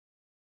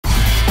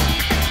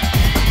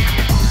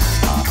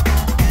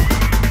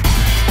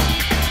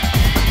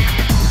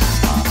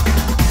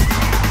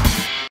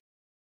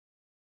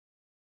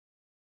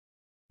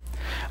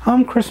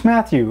I'm Chris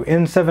Matthieu,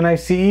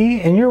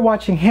 N7ICE, and you're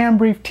watching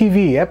HamBrief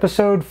TV,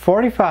 episode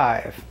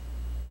 45.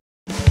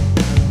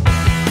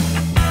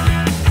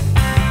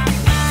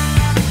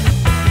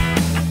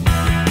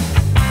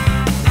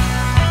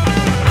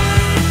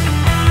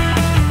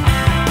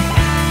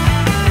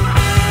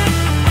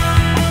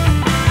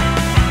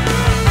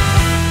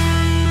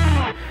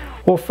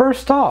 Well,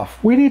 first off,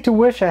 we need to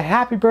wish a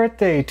happy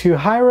birthday to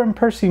Hyram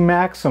Percy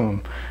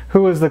Maxim,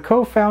 who was the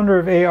co-founder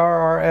of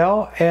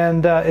ARRL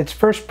and its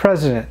first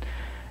president.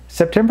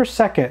 September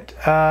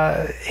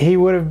 2nd, he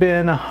would have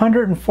been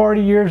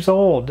 140 years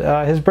old.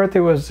 His birthday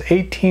was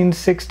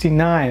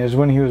 1869 is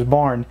when he was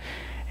born.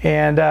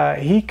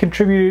 And he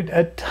contributed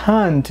a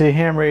ton to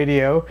ham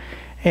radio.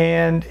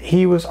 And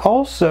he was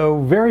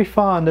also very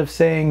fond of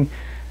saying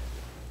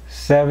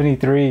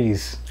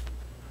 73s.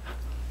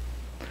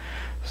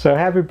 So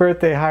happy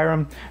birthday,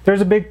 Hyram. There's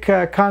a big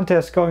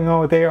contest going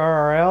on with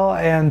ARRL,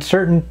 and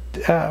certain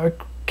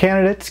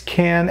candidates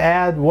can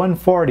add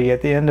 140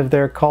 at the end of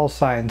their call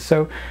sign.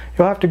 So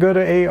you'll have to go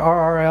to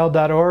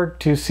arrl.org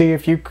to see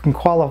if you can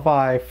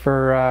qualify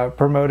for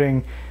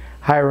promoting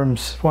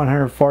Hyram's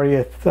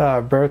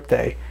 140th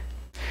birthday.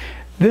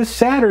 This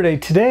Saturday,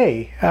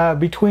 today,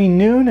 between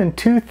noon and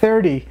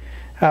 2:30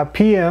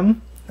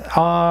 p.m.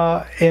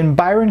 In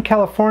Byron,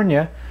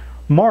 California,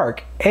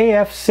 Mark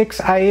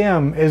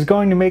AF6IM is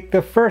going to make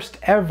the first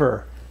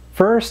ever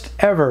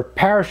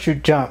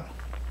parachute jump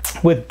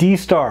with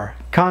D-Star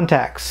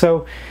contacts.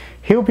 So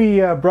he'll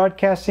be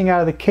broadcasting out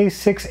of the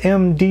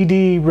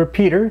K6MDD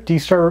repeater,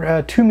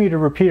 D-Star 2-meter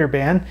repeater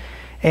band,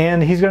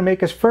 and he's going to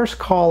make his first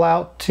call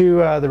out to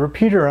the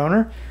repeater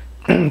owner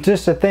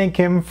just to thank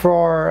him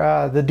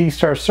for the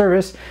D-Star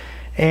service.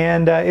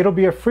 And it'll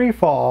be a free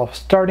fall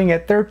starting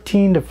at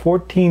 13 to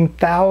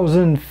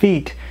 14,000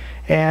 feet.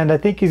 And I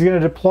think he's going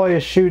to deploy a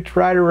chute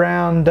right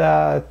around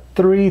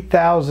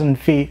 3,000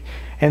 feet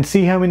and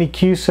see how many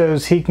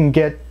QSOs he can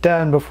get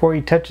done before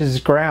he touches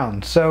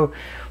ground. So,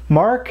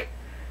 Mark,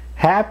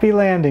 happy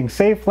landing,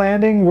 safe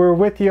landing. We're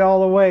with you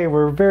all the way.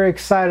 We're very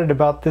excited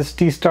about this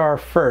D-Star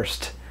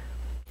first.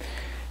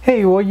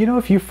 Hey, well, you know,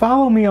 if you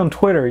follow me on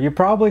Twitter, you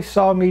probably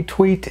saw me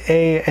tweet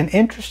an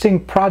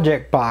interesting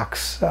project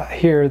box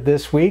here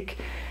this week.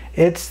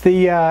 It's an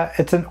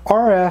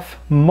RF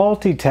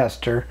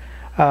multi-tester.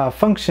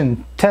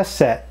 Function test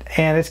set,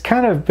 and it's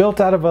kind of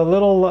built out of a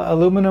little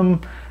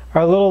aluminum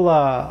or a little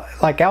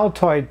like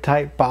Altoid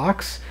type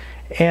box.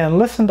 And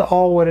listen to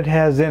all what it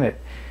has in it.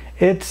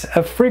 It's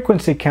a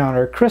frequency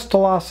counter,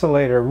 crystal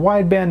oscillator,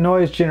 wideband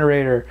noise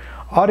generator,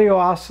 audio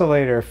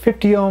oscillator,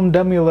 50 ohm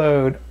dummy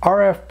load,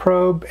 RF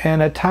probe,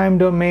 and a time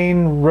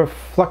domain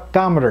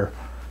reflectometer.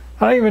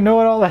 I don't even know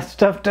what all that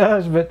stuff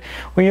does, but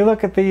when you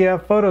look at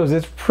the photos,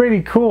 it's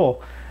pretty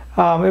cool.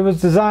 It was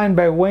designed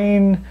by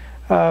Wayne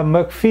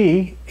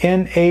McPhee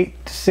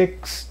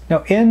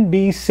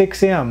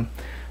NB6M.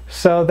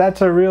 So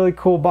that's a really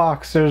cool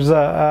box. There's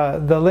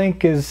the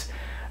link is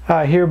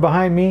here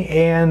behind me,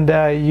 and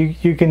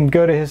you can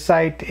go to his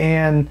site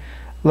and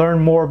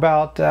learn more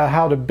about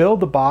how to build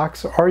the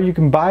box, or you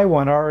can buy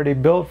one already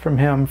built from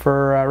him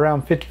for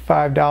around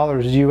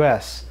 $55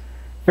 US.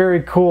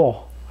 Very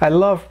cool. I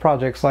love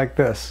projects like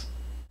this.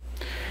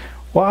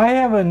 Well, I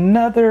have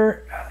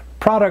another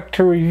product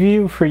to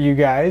review for you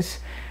guys.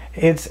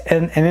 It's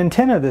an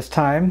antenna this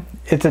time.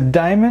 It's a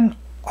Diamond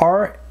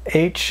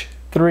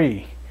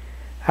RH3.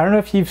 I don't know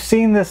if you've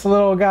seen this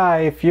little guy.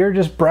 If you're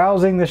just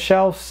browsing the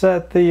shelves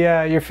at the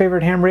your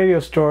favorite ham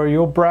radio store,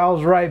 you'll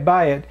browse right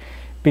by it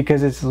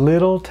because it's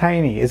little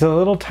tiny. It's a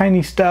little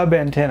tiny stub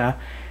antenna,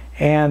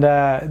 and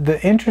the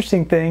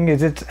interesting thing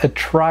is it's a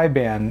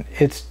tri-band.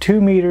 It's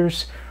 2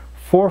 meters,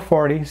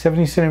 440,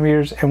 70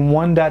 centimeters, and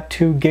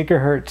 1.2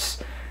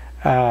 gigahertz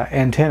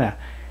antenna,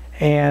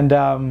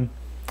 and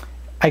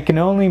I can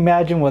only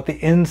imagine what the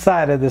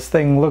inside of this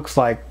thing looks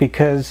like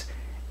because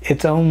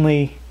it's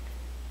only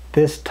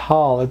this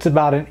tall. It's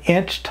about an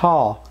inch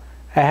tall.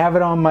 I have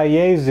it on my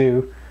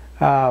Yaesu.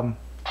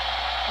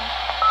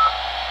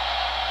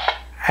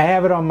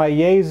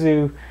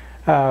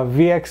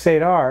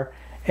 VX8R,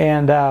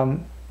 and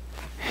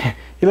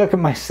you look at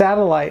my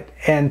satellite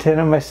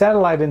antenna. My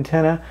satellite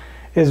antenna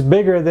is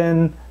bigger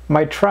than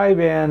my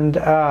tri-band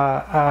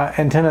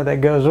antenna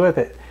that goes with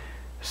it.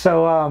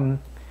 So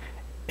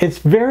it's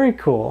very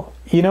cool.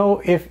 You know,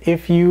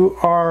 if you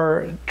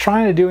are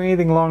trying to do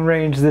anything long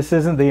range, this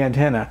isn't the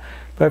antenna.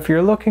 But if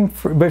you're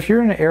if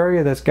you're in an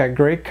area that's got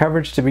great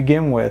coverage to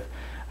begin with,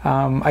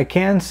 I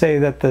can say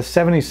that the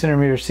 70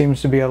 centimeter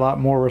seems to be a lot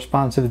more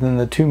responsive than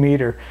the 2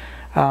 meter.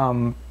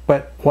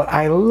 But what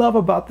I love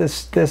about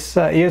this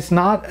it's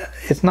not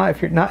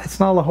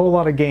a whole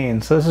lot of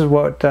gain. So this is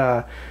what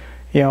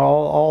you know,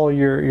 all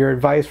your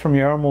advice from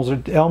your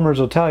Elmers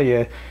will tell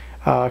you.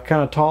 Kind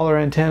of taller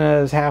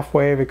antennas, half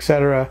wave,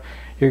 etc.,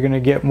 you're going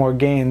to get more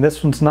gain.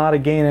 This one's not a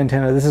gain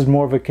antenna. This is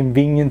more of a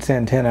convenience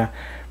antenna.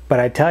 But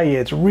I tell you,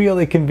 it's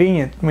really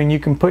convenient. I mean, you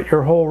can put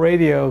your whole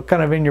radio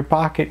kind of in your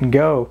pocket and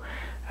go.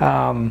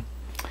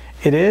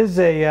 It is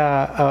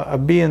a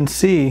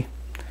BNC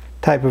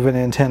type of an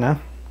antenna.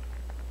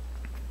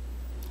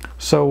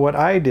 So what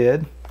I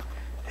did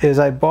is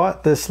I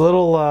bought this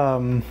little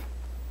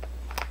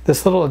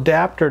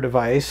adapter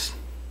device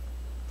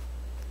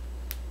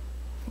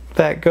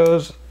that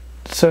goes,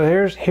 so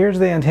here's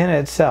the antenna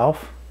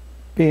itself,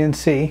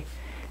 BNC,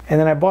 and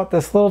then I bought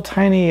this little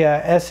tiny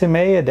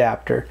SMA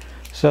adapter,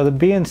 so the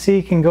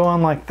BNC can go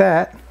on like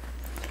that,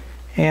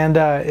 and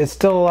it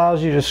still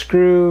allows you to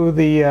screw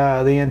the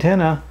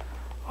antenna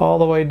all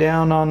the way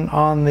down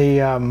on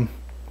the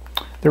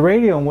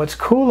radio. And what's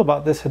cool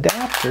about this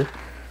adapter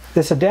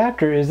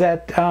is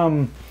that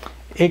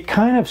it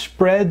kind of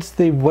spreads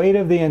the weight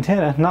of the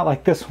antenna, not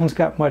like this one's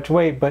got much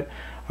weight, but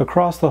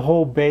across the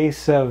whole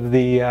base of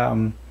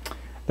the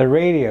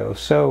radio.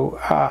 So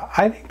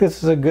I think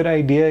this is a good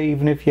idea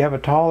even if you have a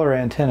taller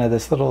antenna,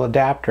 this little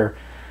adapter.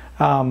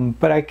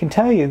 But I can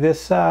tell you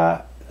this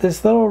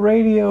little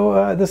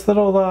radio, this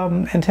little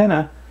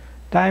antenna,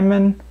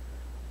 Diamond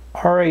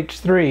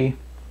RH3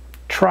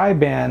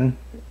 tri-band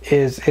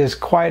is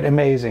quite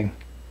amazing.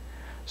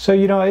 So,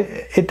 you know,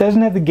 it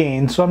doesn't have the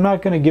gain, so I'm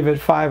not going to give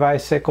it 5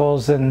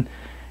 icicles, and,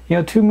 you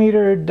know, 2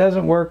 meter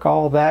doesn't work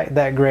all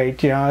that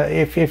great. You know,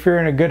 if you're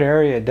in a good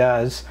area, it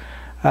does.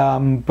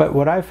 But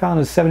what I found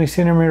is 70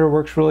 centimeter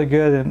works really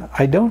good, and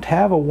I don't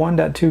have a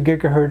 1.2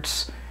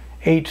 gigahertz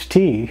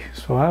HT,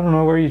 so I don't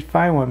know where you'd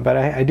find one, but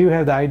I do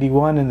have the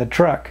ID1 in the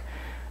truck.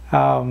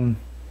 I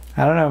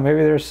don't know,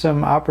 maybe there's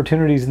some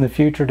opportunities in the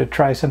future to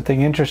try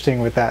something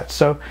interesting with that.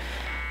 So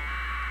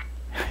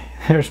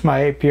there's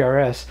my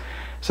APRS.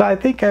 So I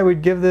think I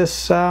would give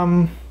this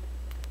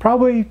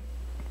probably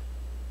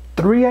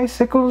 3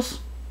 icicles.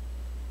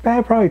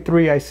 Probably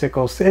 3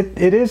 icicles.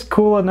 It is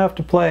cool enough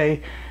to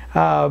play,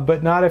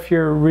 but not if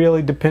you're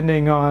really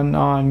depending on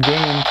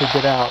gain to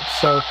get out.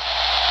 So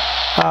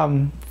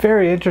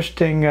very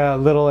interesting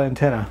little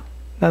antenna.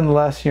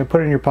 Nonetheless, you know,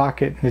 put it in your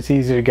pocket and it's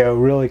easy to go,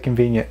 really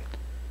convenient.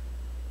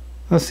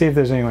 Let's see if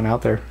there's anyone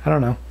out there. I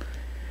don't know.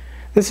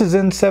 This is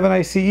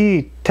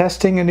N7ICE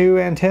testing a new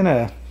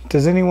antenna.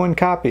 Does anyone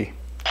copy?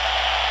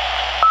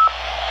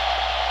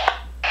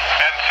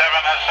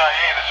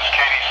 N7SIE, this is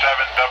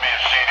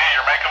KD7WCD.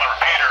 You're making the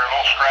repeater a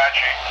little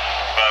scratchy,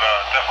 but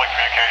definitely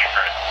communication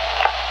great.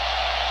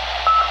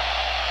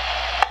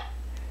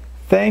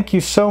 Thank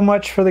you so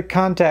much for the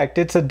contact.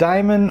 It's a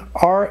Diamond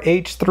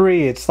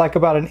RH3. It's like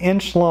about an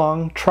inch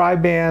long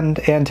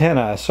tri-band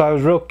antenna. So I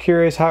was real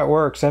curious how it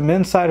works. I'm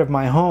inside of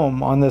my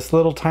home on this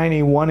little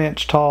tiny 1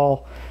 inch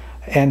tall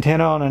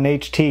antenna on an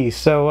HT.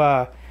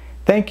 So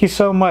thank you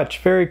so much.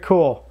 Very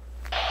cool.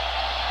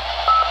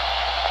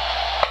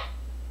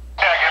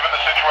 Yeah, given the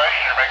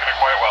situation, you're making it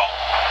quite well.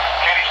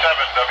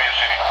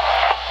 KD7WCD.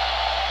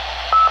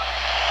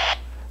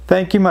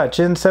 Thank you much.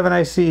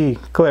 N7ICE,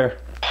 clear.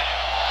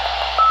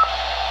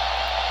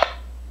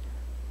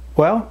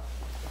 Well,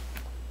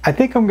 I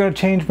think I'm going to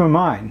change my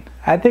mind.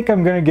 I think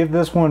I'm going to give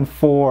this one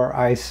 4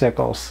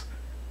 icicles.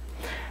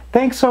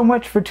 Thanks so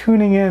much for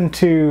tuning in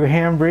to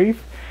HamBrief.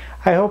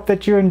 I hope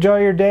that you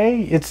enjoy your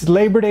day. It's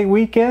Labor Day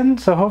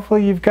weekend, so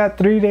hopefully you've got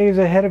 3 days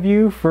ahead of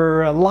you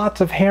for lots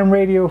of ham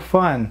radio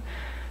fun.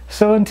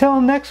 So until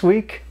next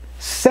week,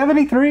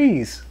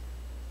 73s.